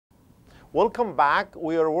Welcome back.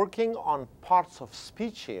 We are working on parts of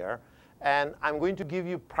speech here, and I'm going to give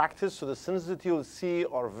you practice. So the sentences that you'll see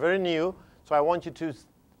are very new. So I want you to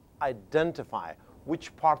identify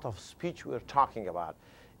which part of speech we're talking about.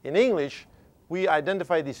 In English, we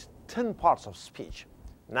identify these 10 parts of speech: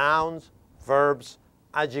 nouns, verbs,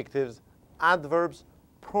 adjectives, adverbs,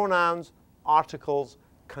 pronouns, articles,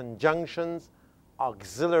 conjunctions,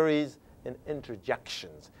 auxiliaries, and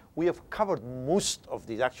interjections. We have covered most of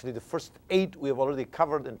these. Actually, the first 8 we have already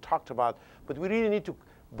covered and talked about, but we really need to,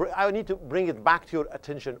 I need to bring it back to your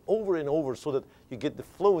attention over and over so that you get the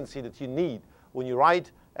fluency that you need when you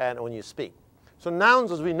write and when you speak. So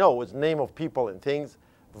nouns, as we know, is name of people and things.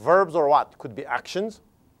 Verbs are what? Could be actions,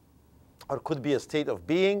 or could be a state of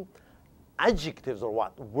being. Adjectives are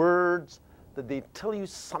what? Words that they tell you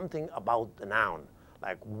something about the noun.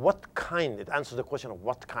 Like what kind, it answers the question of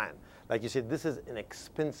what kind. Like you said, this is an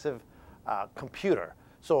expensive computer.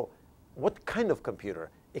 So what kind of computer?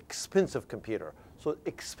 Expensive computer. So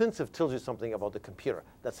expensive tells you something about the computer.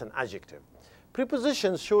 That's an adjective.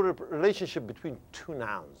 Prepositions show a relationship between 2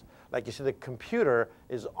 nouns. Like you said, the computer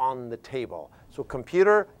is on the table. So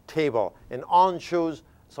computer, table, and on shows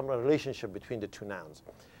some relationship between the 2 nouns.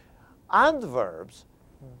 Adverbs,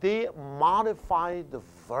 they modify the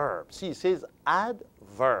verb. See, it says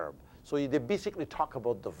adverb. So they basically talk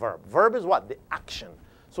about the verb. Verb is what? The action.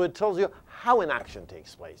 So it tells you how an action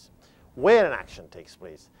takes place, where an action takes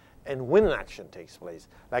place, and when an action takes place.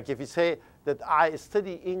 Like if you say that I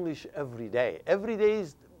study English every day. Every day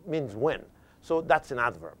means when. So that's an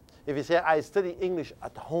adverb. If you say I study English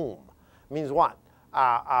at home, means what?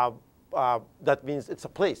 That means it's a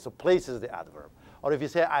place. So place is the adverb. Or if you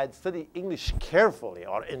say, I study English carefully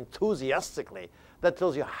or enthusiastically, that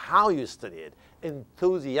tells you how you study it,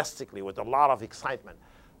 enthusiastically, with a lot of excitement.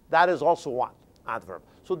 That is also what? Adverb.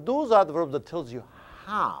 So those adverbs that tells you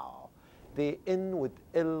how, they end with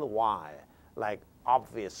ly, like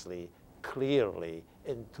obviously, clearly,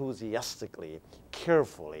 enthusiastically,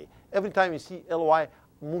 carefully. Every time you see ly,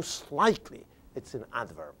 most likely it's an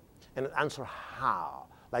adverb. And it answers how,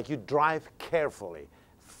 like you drive carefully.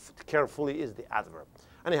 Carefully is the adverb.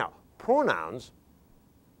 Anyhow, pronouns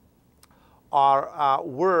are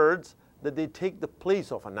words that they take the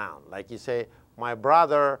place of a noun. Like you say, my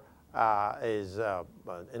brother is an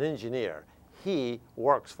engineer. He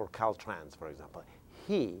works for Caltrans, for example.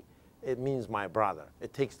 He, it means my brother.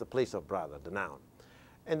 It takes the place of brother, the noun.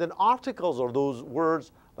 And then articles are those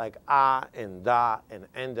words like a and da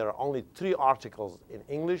and. There are only 3 articles in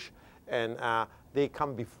English, and they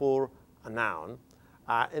come before a noun.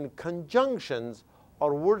 And conjunctions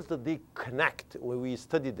are words that they connect. We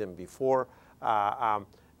studied them before.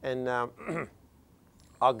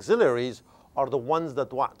 Auxiliaries are the ones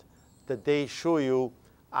that what? That they show you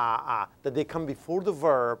that they come before the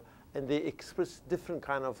verb and they express different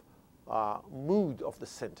kind of mood of the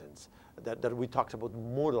sentence that we talked about,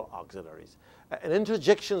 modal auxiliaries. And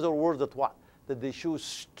interjections are words that what? That they show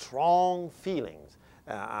strong feelings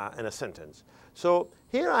in a sentence. So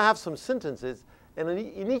here I have some sentences. And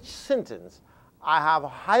in each sentence, I have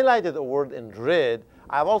highlighted a word in red.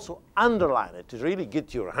 I have also underlined it to really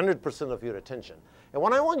get your 100% of your attention. And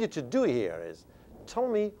what I want you to do here is tell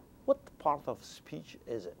me what part of speech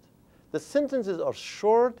is it. The sentences are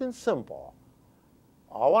short and simple.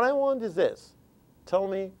 All what I want is this. Tell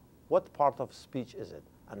me what part of speech is it.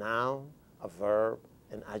 A noun, a verb,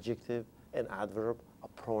 an adjective, an adverb, a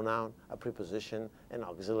pronoun, a preposition, an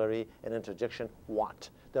auxiliary, an interjection, what?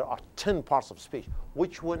 There are 10 parts of speech.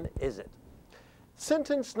 Which one is it?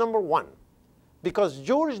 Sentence number 1. Because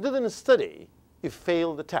George didn't study, he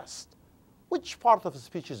failed the test. Which part of the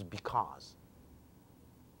speech is because?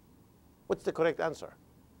 What's the correct answer?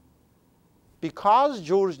 Because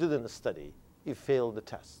George didn't study, he failed the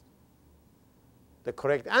test. The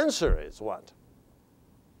correct answer is what?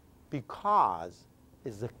 Because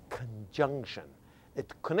is the conjunction.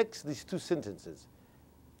 It connects these 2 sentences.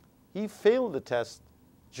 He failed the test.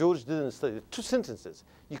 George didn't study. 2 sentences.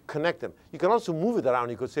 You connect them. You can also move it around.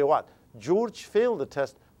 You could say what? George failed the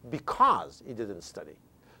test because he didn't study.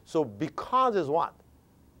 So because is what?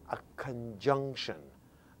 A conjunction,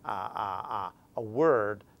 a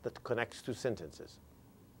word that connects 2 sentences.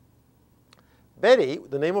 Betty,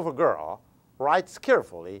 the name of a girl, writes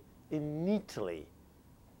carefully and neatly.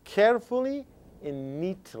 Carefully and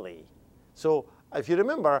neatly. So if you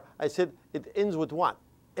remember, I said it ends with what?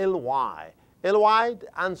 ly. Ly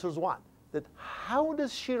answers what? That how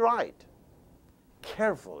does she write?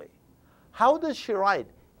 Carefully. How does she write?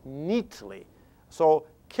 Neatly. So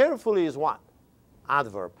carefully is what?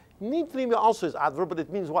 Adverb. Neatly also is adverb, but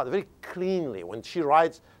it means what? Very cleanly. When she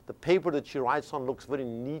writes, the paper that she writes on looks very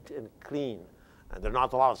neat and clean. And there are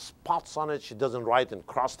not a lot of spots on it. She doesn't write and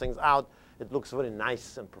cross things out. It looks very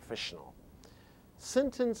nice and professional.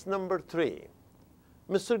 Sentence number 3.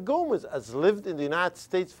 Mr. Gomez has lived in the United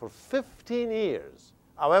States for 15 years.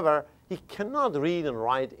 However, he cannot read and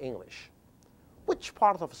write English. Which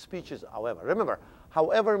part of speech is however? Remember,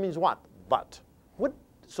 however means what? But.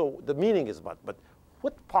 So the meaning is but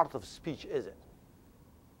what part of speech is it?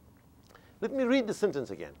 Let me read the sentence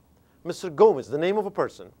again. Mr. Gomez, the name of a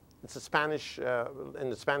person. It's a Spanish, in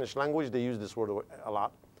the Spanish language, they use this word a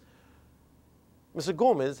lot. Mr.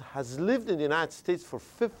 Gomez has lived in the United States for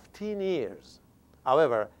 15 years.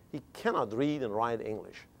 However, he cannot read and write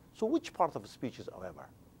English. So which part of speech is however?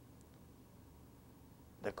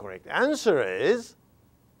 The correct answer is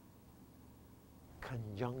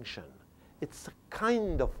conjunction. It's a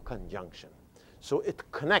kind of conjunction. So it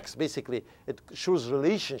connects, basically, it shows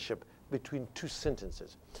relationship between two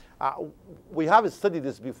sentences. We have studied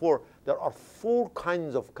this before. There are 4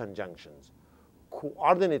 kinds of conjunctions: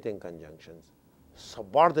 coordinating conjunctions,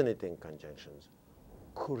 subordinating conjunctions,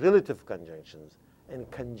 correlative conjunctions, and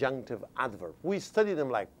conjunctive adverb. We studied them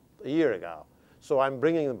like a year ago, so I'm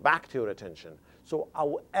bringing them back to your attention. So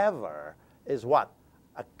however is what?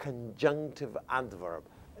 A conjunctive adverb.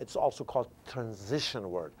 It's also called transition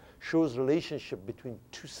word. Shows relationship between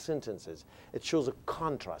 2 sentences. It shows a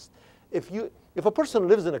contrast. If a person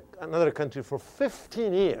lives in another country for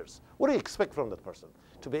 15 years, what do you expect from that person?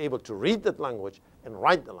 To be able to read that language and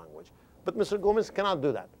write the language. But Mr. Gomez cannot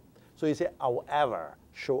do that. So you say, however,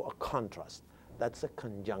 show a contrast. That's a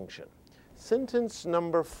conjunction. Sentence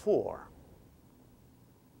number 4.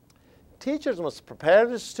 Teachers must prepare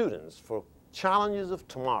their students for challenges of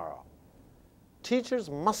tomorrow. Teachers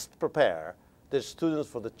must prepare their students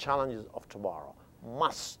for the challenges of tomorrow.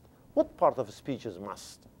 Must. What part of speech is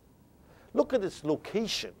must? Look at its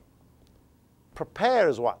location. Prepare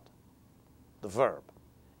is what? The verb.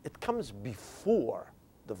 It comes before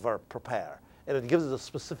the verb prepare, and it gives it a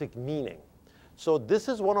specific meaning. So this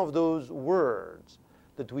is one of those words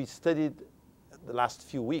that we studied the last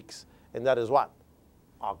few weeks, and that is what?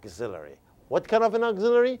 Auxiliary. What kind of an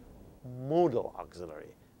auxiliary? Modal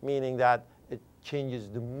auxiliary, meaning that it changes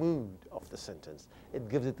the mood of the sentence. It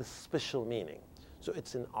gives it a special meaning. So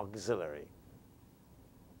it's an auxiliary.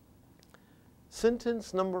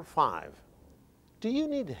 Sentence number 5. Do you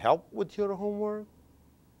need help with your homework?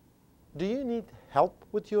 Do you need help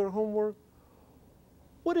with your homework?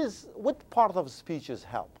 What part of speech is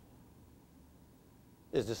help?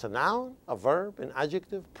 Is this a noun, a verb, an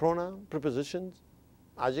adjective, pronoun, prepositions,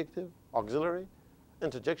 adjective, auxiliary,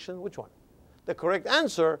 interjection? Which one? The correct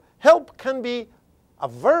answer, help can be a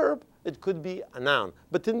verb, it could be a noun.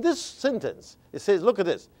 But in this sentence, it says, look at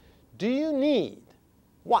this. Do you need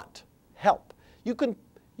what? Help. You could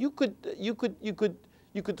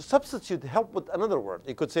substitute help with another word.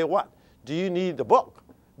 You could say what? Do you need a book?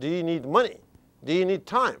 Do you need money? Do you need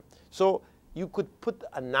time? So you could put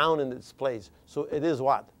a noun in its place. So it is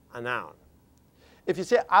what? A noun. If you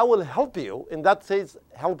say, I will help you, in that case,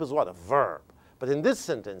 help is what? A verb. But in this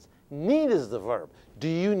sentence, need is the verb. Do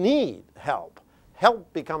you need help?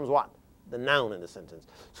 Help becomes what? The noun in the sentence.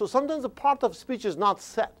 So sometimes the part of speech is not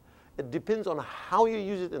set. It depends on how you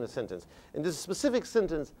use it in a sentence. In this specific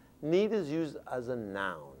sentence, need is used as a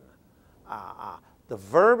noun. The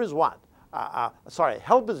verb is what?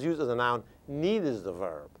 Help is used as a noun. Need is the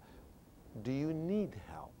verb. Do you need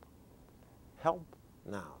help? Help,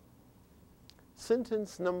 noun.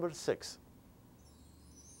 Sentence number 6.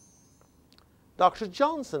 Dr.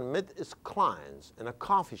 Johnson met his clients in a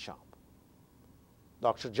coffee shop.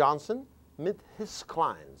 Dr. Johnson met his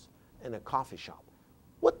clients in a coffee shop.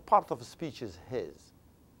 What part of speech is his?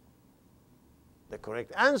 The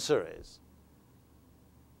correct answer is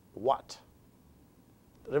what?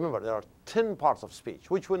 Remember, there are 10 parts of speech.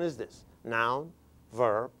 Which one is this? Noun,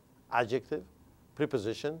 verb, adjective,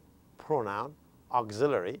 preposition, pronoun,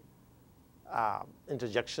 auxiliary,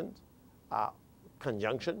 interjection,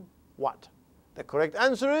 conjunction, what? The correct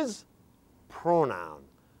answer is pronoun.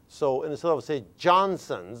 So instead of say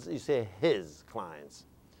Johnson's, you say his clients.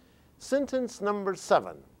 Sentence number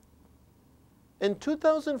 7. In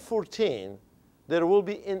 2014, there will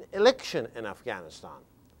be an election in Afghanistan.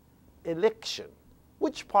 Election.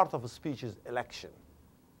 Which part of a speech is election?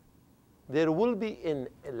 There will be an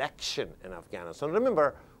election in Afghanistan.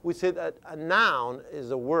 Remember, we said that a noun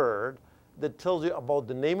is a word that tells you about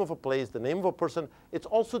the name of a place, the name of a person. It's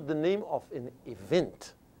also the name of an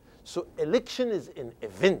event. So election is an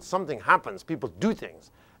event. Something happens. People do things.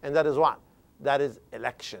 And that is what? That is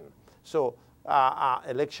election. So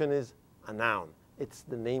election is a noun. It's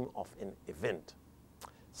the name of an event.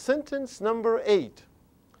 Sentence number 8.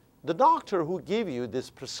 The doctor who gave you this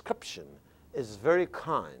prescription is very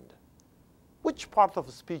kind. Which part of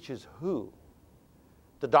the speech is who?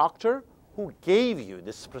 The doctor who gave you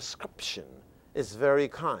this prescription is very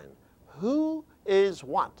kind. Who is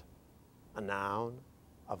what? A noun,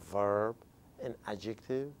 a verb, an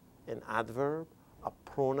adjective, an adverb, a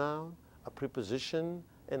pronoun, a preposition,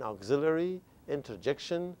 an auxiliary,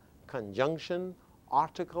 interjection, conjunction,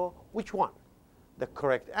 article. Which one? The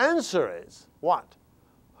correct answer is what?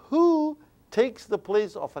 Who takes the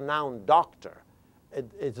place of a noun doctor?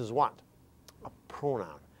 It is what? A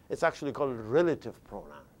pronoun. It's actually called relative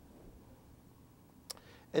pronoun.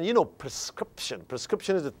 And you know, prescription.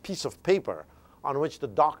 Prescription is a piece of paper on which the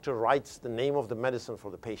doctor writes the name of the medicine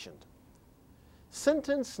for the patient.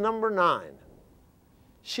 Sentence number 9.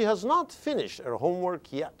 She has not finished her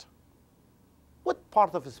homework yet. What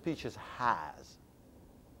part of the speech is has?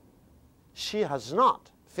 She has not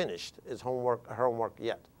finished her homework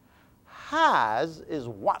yet. Has is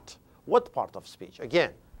what? What part of speech?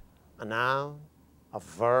 Again, a noun, a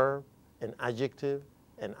verb, an adjective,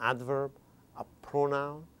 an adverb, a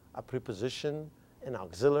pronoun, a preposition, an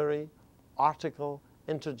auxiliary, article,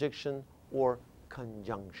 interjection, or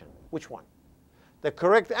conjunction. Which one? The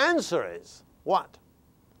correct answer is what?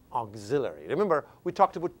 Auxiliary. Remember, we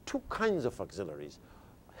talked about 2 kinds of auxiliaries.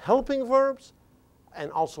 Helping verbs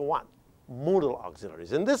and also what? Modal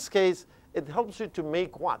auxiliaries. In this case, it helps you to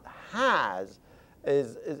make what? Has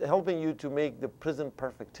is helping you to make the present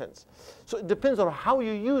perfect tense. So it depends on how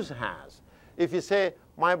you use has. If you say,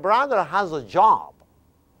 my brother has a job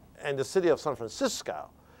in the city of San Francisco,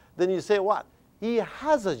 then you say what? He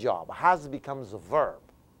has a job. Has becomes a verb.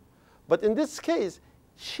 But in this case,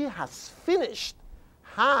 she has finished.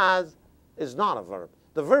 Has is not a verb.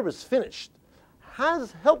 The verb is finished.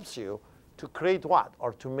 Has helps you to create what?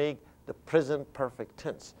 Or to make the present perfect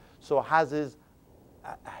tense. So has is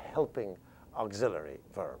a helping auxiliary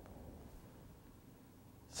verb.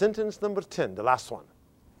 Sentence number 10, the last one.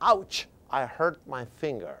 Ouch, I hurt my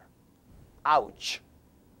finger. Ouch.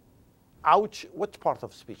 Ouch, what part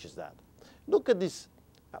of speech is that? Look at this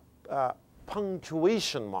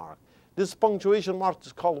punctuation mark. This punctuation mark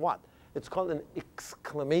is called what? It's called an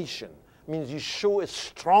exclamation. It means you show a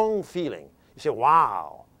strong feeling. You say,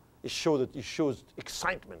 wow. It shows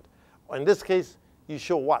excitement. Or in this case, you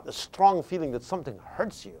show what? A strong feeling that something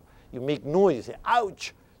hurts you. You make noise. You say,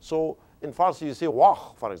 ouch. So in Farsi, you say,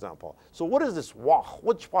 wah, for example. So what is this wah?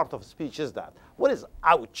 Which part of speech is that? What is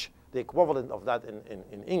ouch? The equivalent of that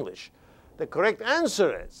in English. The correct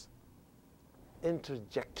answer is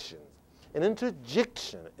interjection. An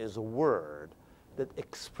interjection is a word that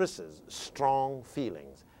expresses strong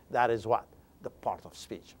feelings. That is what? The part of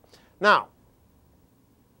speech. Now,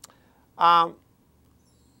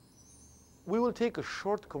 we will take a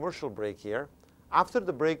short commercial break here. After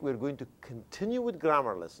the break, we're going to continue with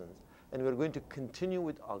grammar lessons, and we're going to continue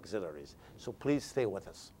with auxiliaries. So please stay with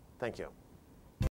us. Thank you.